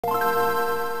What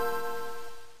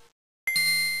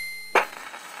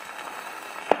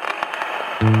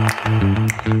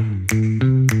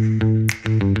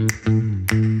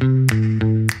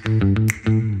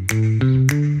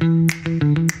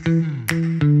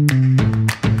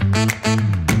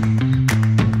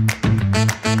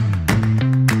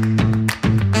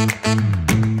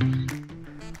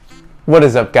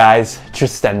is up, guys?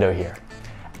 Tristendo here.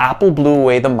 Apple blew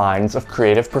away the minds of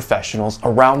creative professionals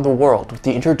around the world with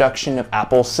the introduction of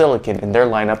Apple Silicon in their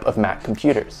lineup of Mac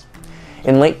computers.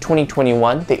 In late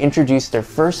 2021, they introduced their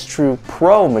first true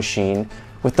Pro machine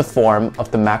with the form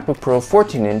of the MacBook Pro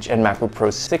 14-inch and MacBook Pro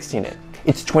 16-inch.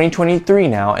 It's 2023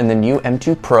 now, and the new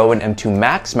M2 Pro and M2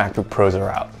 Max MacBook Pros are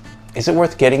out. Is it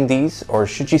worth getting these, or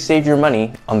should you save your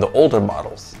money on the older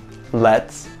models?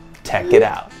 Let's check it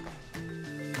out.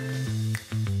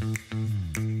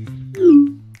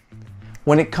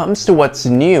 When it comes to what's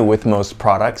new with most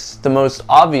products, the most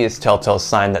obvious telltale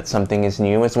sign that something is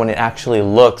new is when it actually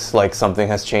looks like something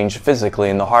has changed physically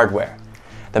in the hardware.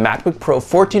 The MacBook Pro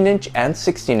 14-inch and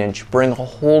 16-inch bring a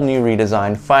whole new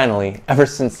redesign finally, ever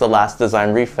since the last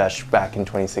design refresh back in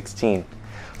 2016.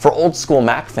 For old school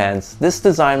Mac fans, this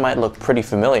design might look pretty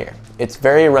familiar. It's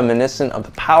very reminiscent of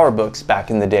the PowerBooks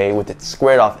back in the day with its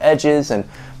squared off edges and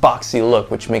boxy look,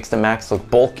 which makes the Macs look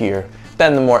bulkier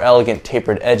than the more elegant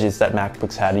tapered edges that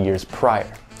MacBooks had years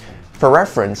prior. For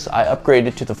reference, I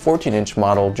upgraded to the 14-inch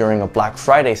model during a Black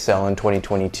Friday sale in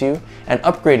 2022 and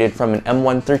upgraded from an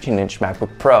M1 13-inch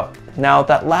MacBook Pro. Now,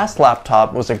 that last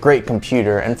laptop was a great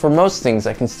computer, and for most things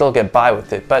I can still get by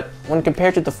with it, but when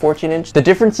compared to the 14-inch, the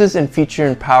differences in feature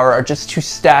and power are just too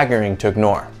staggering to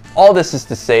ignore. All this is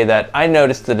to say that I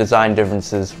noticed the design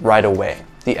differences right away.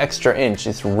 The extra inch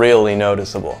is really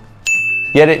noticeable.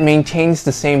 Yet it maintains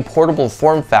the same portable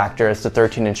form factor as the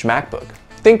 13-inch MacBook.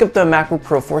 Think of the MacBook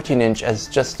Pro 14-inch as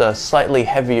just a slightly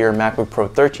heavier MacBook Pro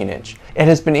 13-inch. It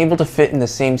has been able to fit in the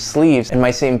same sleeves and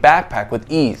my same backpack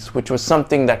with ease, which was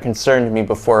something that concerned me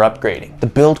before upgrading. The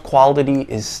build quality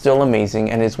is still amazing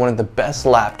and is one of the best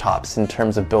laptops in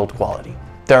terms of build quality.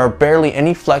 There are barely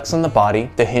any flex on the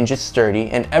body, the hinge is sturdy,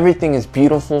 and everything is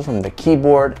beautiful from the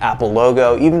keyboard, Apple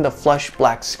logo, even the flush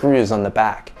black screws on the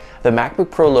back. The MacBook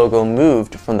Pro logo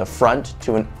moved from the front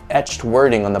to an etched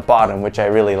wording on the bottom, which I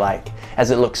really like,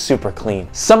 as it looks super clean.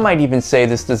 Some might even say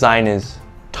this design is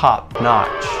top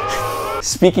notch.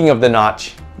 Speaking of the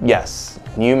notch, yes,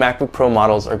 new MacBook Pro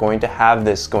models are going to have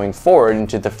this going forward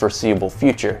into the foreseeable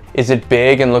future. Is it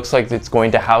big and looks like it's going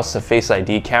to house a Face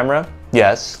ID camera?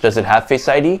 Yes. Does it have Face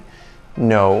ID?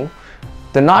 No.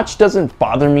 The notch doesn't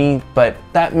bother me, but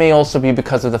that may also be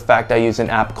because of the fact I use an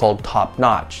app called Top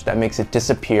Notch that makes it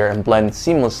disappear and blend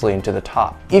seamlessly into the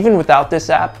top. Even without this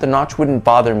app, the notch wouldn't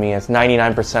bother me, as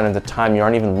 99% of the time you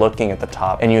aren't even looking at the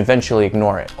top and you eventually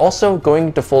ignore it. Also,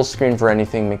 going to full screen for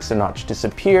anything makes the notch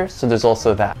disappear, so there's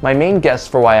also that. My main guess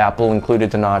for why Apple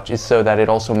included the notch is so that it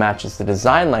also matches the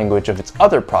design language of its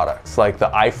other products, like the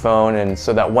iPhone, and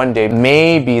so that one day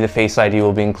maybe the Face ID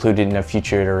will be included in a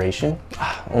future iteration.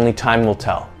 Only time will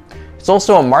tell. It's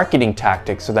also a marketing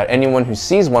tactic so that anyone who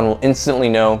sees one will instantly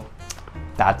know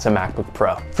that's a MacBook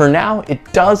Pro. For now,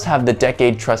 it does have the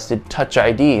decade-trusted Touch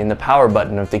ID in the power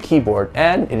button of the keyboard,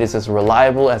 and it is as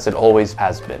reliable as it always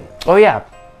has been. Oh yeah,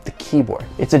 the keyboard.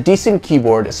 It's a decent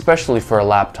keyboard, especially for a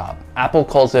laptop. Apple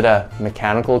calls it a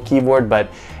mechanical keyboard, but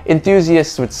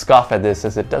enthusiasts would scoff at this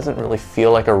as it doesn't really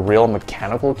feel like a real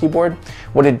mechanical keyboard.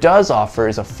 What it does offer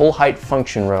is a full-height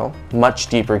function row, much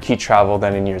deeper key travel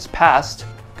than in years past,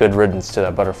 good riddance to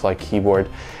that butterfly keyboard,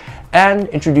 and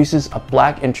introduces a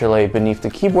black interlay beneath the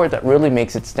keyboard that really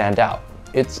makes it stand out.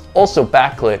 It's also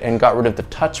backlit and got rid of the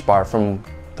touch bar from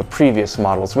the previous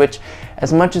models, which,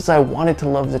 as much as I wanted to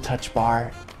love the touch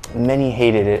bar, many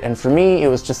hated it, and for me it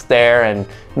was just there and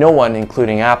no one,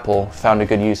 including Apple, found a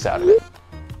good use out of it.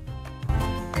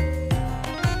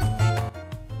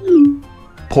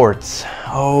 Ports.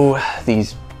 Oh,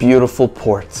 these beautiful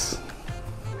ports.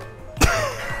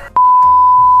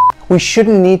 We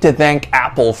shouldn't need to thank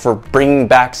Apple for bringing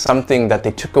back something that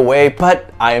they took away,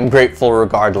 but I am grateful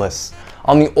regardless.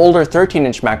 On the older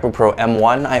 13-inch MacBook Pro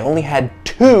M1, I only had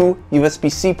 2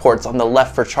 USB-C ports on the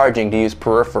left for charging to use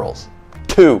peripherals.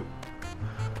 2.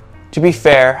 To be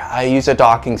fair, I use a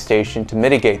docking station to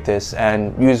mitigate this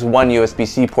and use one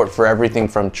USB-C port for everything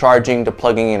from charging to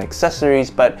plugging in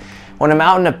accessories, but when I'm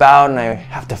out and about and I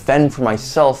have to fend for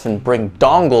myself and bring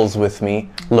dongles with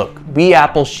me, look, we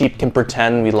Apple sheep can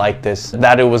pretend we like this,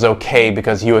 that it was okay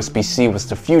because USB-C was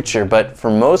the future, but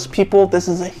for most people this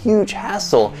is a huge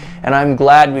hassle, and I'm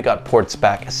glad we got ports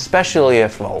back, especially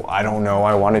if, oh, I don't know,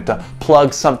 I wanted to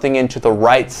plug something into the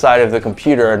right side of the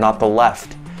computer and not the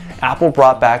left. Apple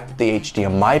brought back the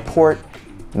HDMI port,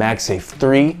 MagSafe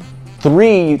 3,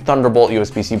 3 Thunderbolt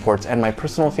USB-C ports, and my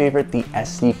personal favorite, the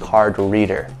SD card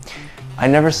reader. I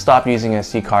never stopped using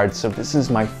SD cards, so this is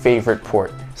my favorite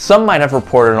port. Some might have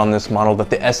reported on this model that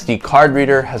the SD card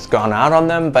reader has gone out on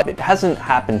them, but it hasn't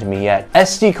happened to me yet.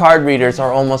 SD card readers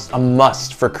are almost a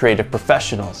must for creative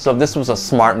professionals, so this was a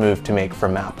smart move to make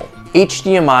from Apple.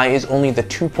 HDMI is only the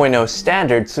 2.0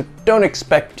 standard, so don't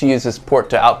expect to use this port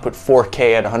to output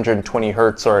 4K at 120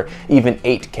 Hz or even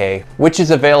 8K, which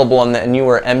is available on the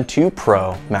newer M2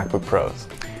 Pro MacBook Pros.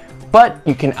 But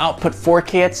you can output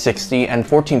 4K at 60 and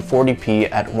 1440p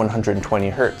at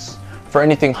 120 Hz. For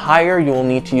anything higher, you will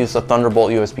need to use a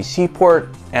Thunderbolt USB-C port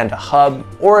and a hub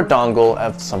or a dongle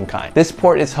of some kind. This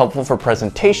port is helpful for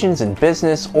presentations in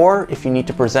business or if you need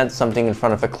to present something in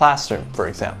front of a classroom, for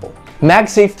example.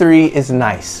 MagSafe 3 is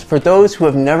nice. For those who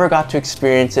have never got to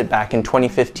experience it back in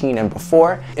 2015 and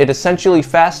before, it essentially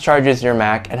fast charges your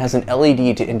Mac and has an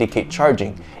LED to indicate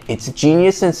charging. Its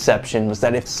genius inception was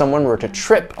that if someone were to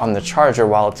trip on the charger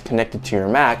while it's connected to your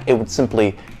Mac, it would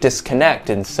simply disconnect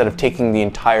instead of taking the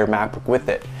entire MacBook with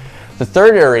it. The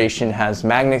third iteration has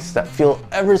magnets that feel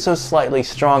ever so slightly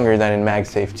stronger than in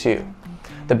MagSafe 2.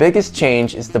 The biggest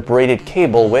change is the braided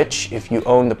cable, which, if you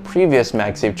own the previous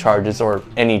MagSafe chargers or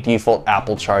any default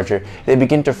Apple charger, they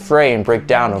begin to fray and break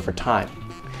down over time.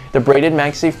 The braided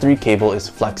MagSafe 3 cable is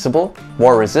flexible,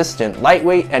 more resistant,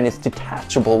 lightweight, and is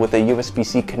detachable with a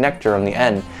USB-C connector on the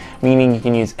end, meaning you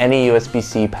can use any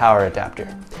USB-C power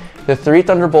adapter. The 3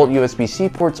 Thunderbolt USB-C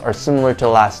ports are similar to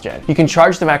last gen. You can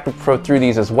charge the MacBook Pro through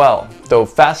these as well, though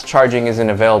fast charging isn't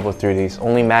available through these.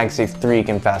 Only MagSafe 3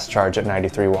 can fast charge at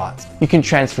 93 watts. You can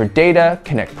transfer data,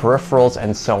 connect peripherals,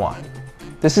 and so on.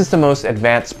 This is the most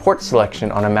advanced port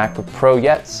selection on a MacBook Pro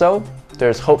yet, so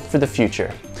there's hope for the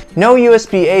future. No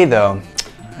USB-A though.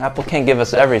 Apple can't give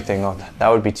us everything. Oh, that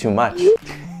would be too much.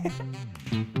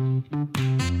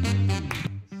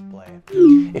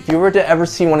 If you were to ever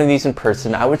see one of these in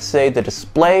person, I would say the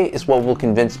display is what will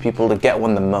convince people to get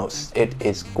one the most. It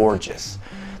is gorgeous.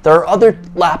 There are other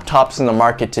laptops in the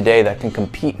market today that can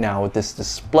compete now with this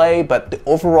display, but the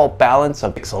overall balance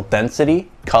of pixel density,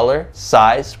 color,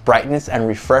 size, brightness, and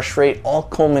refresh rate all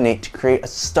culminate to create a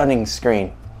stunning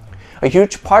screen. A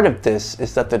huge part of this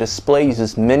is that the display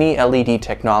uses mini LED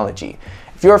technology.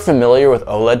 If you're familiar with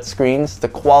OLED screens, the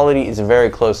quality is very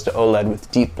close to OLED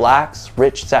with deep blacks,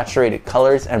 rich saturated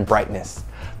colors, and brightness.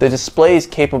 The display is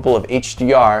capable of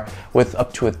HDR with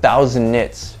up to 1000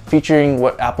 nits, featuring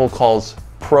what Apple calls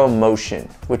ProMotion,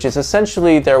 which is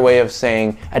essentially their way of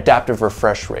saying adaptive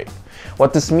refresh rate.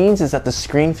 What this means is that the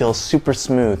screen feels super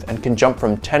smooth and can jump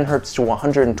from 10 Hz to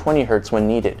 120 Hz when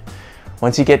needed.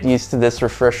 Once you get used to this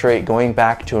refresh rate, going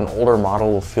back to an older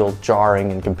model will feel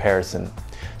jarring in comparison.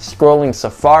 Scrolling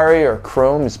Safari or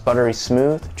Chrome is buttery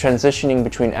smooth, transitioning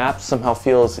between apps somehow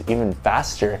feels even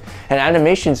faster, and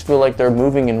animations feel like they're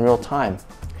moving in real time.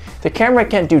 The camera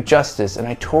can't do justice, and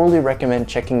I totally recommend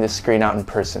checking this screen out in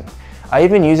person. I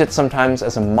even use it sometimes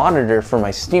as a monitor for my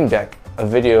Steam Deck. A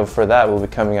video for that will be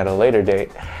coming at a later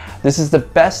date. This is the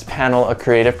best panel a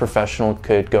creative professional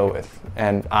could go with,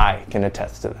 and I can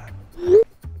attest to that.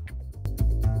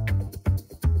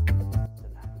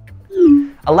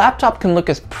 A laptop can look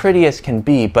as pretty as can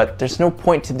be, but there's no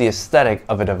point to the aesthetic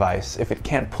of a device if it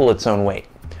can't pull its own weight.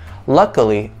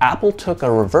 Luckily, Apple took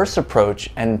a reverse approach,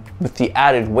 and with the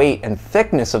added weight and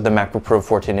thickness of the MacBook Pro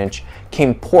 14-inch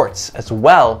came ports as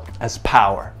well as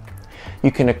power.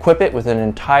 You can equip it with an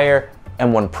entire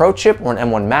M1 Pro chip or an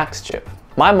M1 Max chip.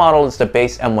 My model is the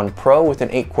base M1 Pro with an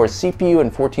 8-core CPU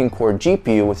and 14-core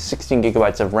GPU with 16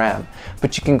 GB of RAM,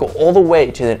 but you can go all the way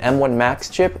to an M1 Max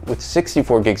chip with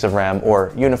 64 GB of RAM,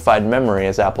 or unified memory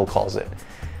as Apple calls it.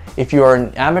 If you are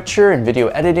an amateur in video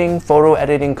editing, photo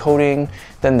editing, coding,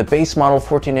 then the base model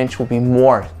 14-inch will be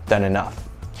more than enough.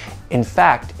 In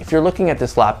fact, if you're looking at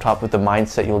this laptop with the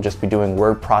mindset you'll just be doing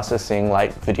word processing,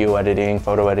 light video editing,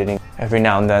 photo editing every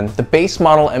now and then, the base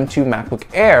model M2 MacBook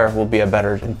Air will be a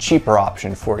better and cheaper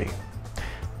option for you.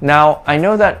 Now, I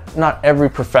know that not every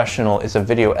professional is a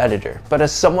video editor, but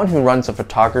as someone who runs a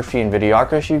photography and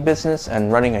videography business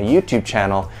and running a YouTube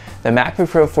channel, the MacBook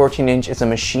Pro 14-inch is a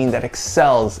machine that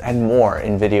excels and more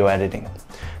in video editing.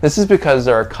 This is because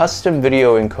there are custom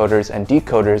video encoders and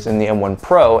decoders in the M1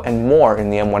 Pro and more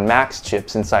in the M1 Max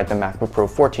chips inside the MacBook Pro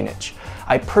 14-inch.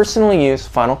 I personally use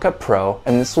Final Cut Pro,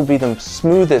 and this will be the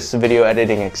smoothest video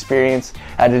editing experience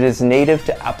as it is native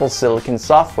to Apple Silicon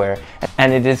software,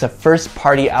 and it is a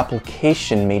first-party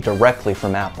application made directly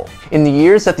from Apple. In the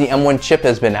years that the M1 chip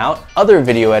has been out, other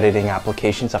video editing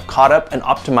applications have caught up and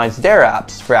optimized their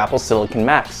apps for Apple Silicon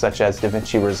Macs, such as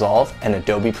DaVinci Resolve and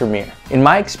Adobe Premiere. In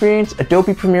my experience,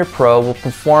 Adobe Premiere Pro will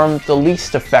perform the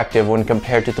least effective when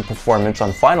compared to the performance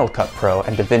on Final Cut Pro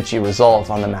and DaVinci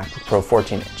Resolve on the MacBook Pro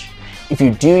 14-inch. If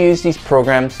you do use these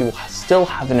programs, you will still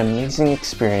have an amazing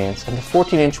experience, and the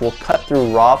 14-inch will cut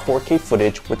through raw 4K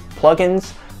footage with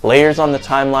plugins, layers on the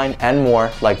timeline, and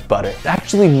more like butter. It's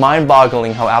actually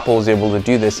mind-boggling how Apple was able to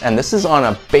do this, and this is on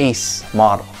a base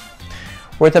model.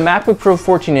 Where the MacBook Pro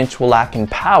 14-inch will lack in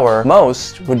power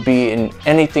most would be in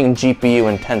anything GPU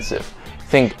intensive.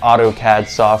 Think AutoCAD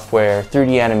software,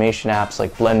 3D animation apps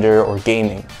like Blender, or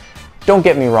gaming. Don't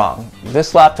get me wrong,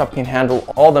 this laptop can handle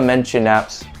all the mentioned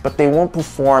apps, but they won't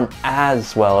perform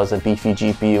as well as a beefy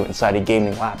GPU inside a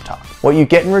gaming laptop. What you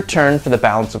get in return for the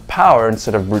balance of power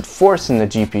instead of brute force in the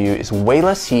GPU is way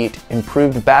less heat,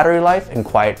 improved battery life, and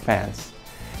quiet fans.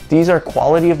 These are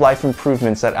quality of life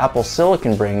improvements that Apple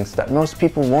Silicon brings that most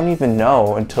people won't even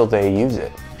know until they use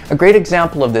it. A great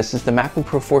example of this is the MacBook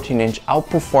Pro 14-inch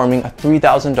outperforming a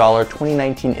 $3,000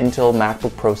 2019 Intel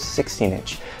MacBook Pro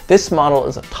 16-inch. This model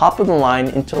is a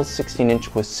top-of-the-line Intel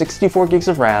 16-inch with 64 gigs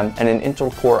of RAM and an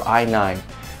Intel Core i9.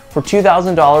 For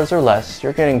 $2,000 or less,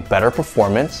 you're getting better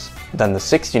performance than the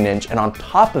 16-inch, and on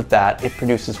top of that, it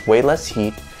produces way less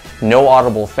heat, no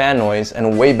audible fan noise,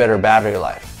 and way better battery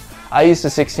life. I used the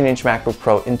 16-inch MacBook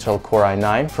Pro Intel Core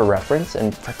i9 for reference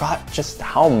and forgot just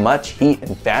how much heat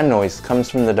and fan noise comes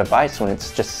from the device when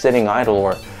it's just sitting idle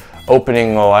or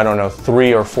opening, I don't know,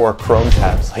 3 or 4 Chrome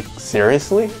tabs. Like,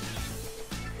 seriously?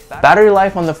 Battery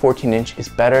life on the 14-inch is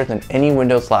better than any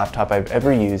Windows laptop I've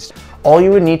ever used. All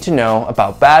you would need to know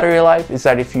about battery life is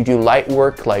that if you do light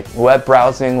work like web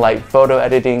browsing, light photo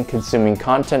editing, consuming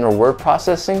content, or word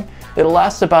processing, it'll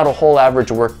last about a whole average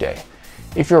workday.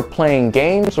 If you're playing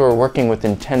games or working with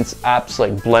intense apps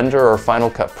like Blender or Final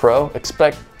Cut Pro,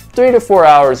 expect 3 to 4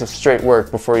 hours of straight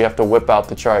work before you have to whip out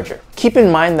the charger. Keep in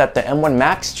mind that the M1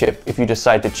 Max chip, if you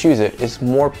decide to choose it, is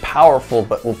more powerful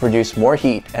but will produce more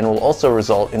heat and will also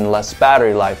result in less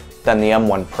battery life than the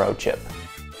M1 Pro chip.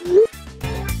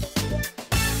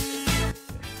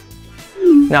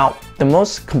 Now, the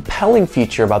most compelling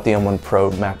feature about the M1 Pro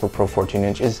MacBook Pro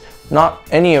 14-inch is not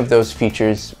any of those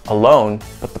features alone,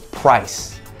 but the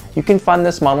price. You can find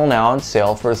this model now on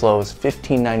sale for as low as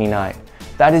 $1599.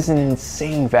 That is an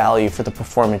insane value for the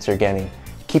performance you're getting.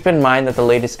 Keep in mind that the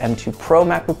latest M2 Pro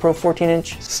MacBook Pro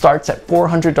 14-inch starts at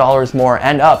 $400 more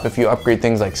and up if you upgrade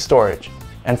things like storage.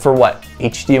 And for what?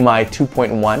 HDMI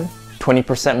 2.1?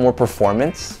 20% more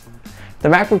performance? The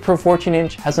MacBook Pro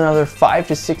 14-inch has another 5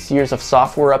 to 6 years of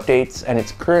software updates, and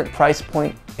its current price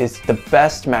point is the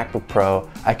best MacBook Pro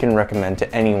I can recommend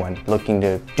to anyone looking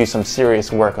to do some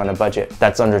serious work on a budget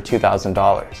that's under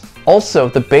 $2,000. Also,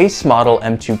 the base model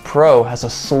M2 Pro has a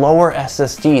slower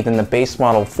SSD than the base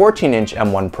model 14-inch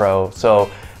M1 Pro, so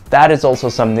that is also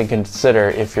something to consider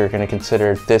if you're going to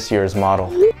consider this year's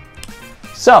model.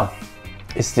 So,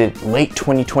 is the late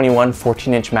 2021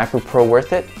 14-inch MacBook Pro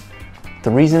worth it? The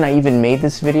reason I even made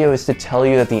this video is to tell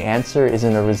you that the answer is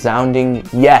in a resounding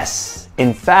yes.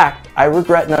 In fact, I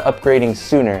regret not upgrading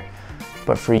sooner.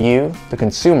 But for you, the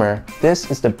consumer, this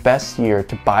is the best year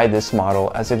to buy this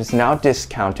model as it is now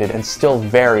discounted and still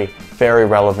very, very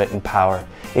relevant in power.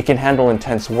 It can handle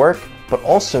intense work, but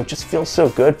also just feels so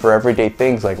good for everyday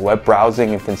things like web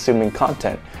browsing and consuming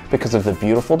content because of the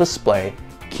beautiful display,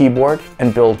 keyboard,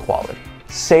 and build quality.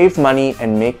 Save money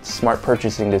and make the smart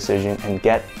purchasing decision and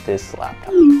get this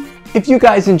laptop. If you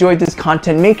guys enjoyed this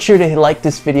content, make sure to like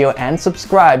this video and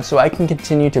subscribe so I can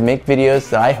continue to make videos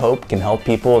that I hope can help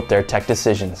people with their tech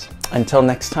decisions. Until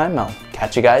next time, I'll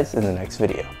catch you guys in the next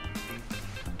video.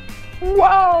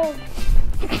 Wow!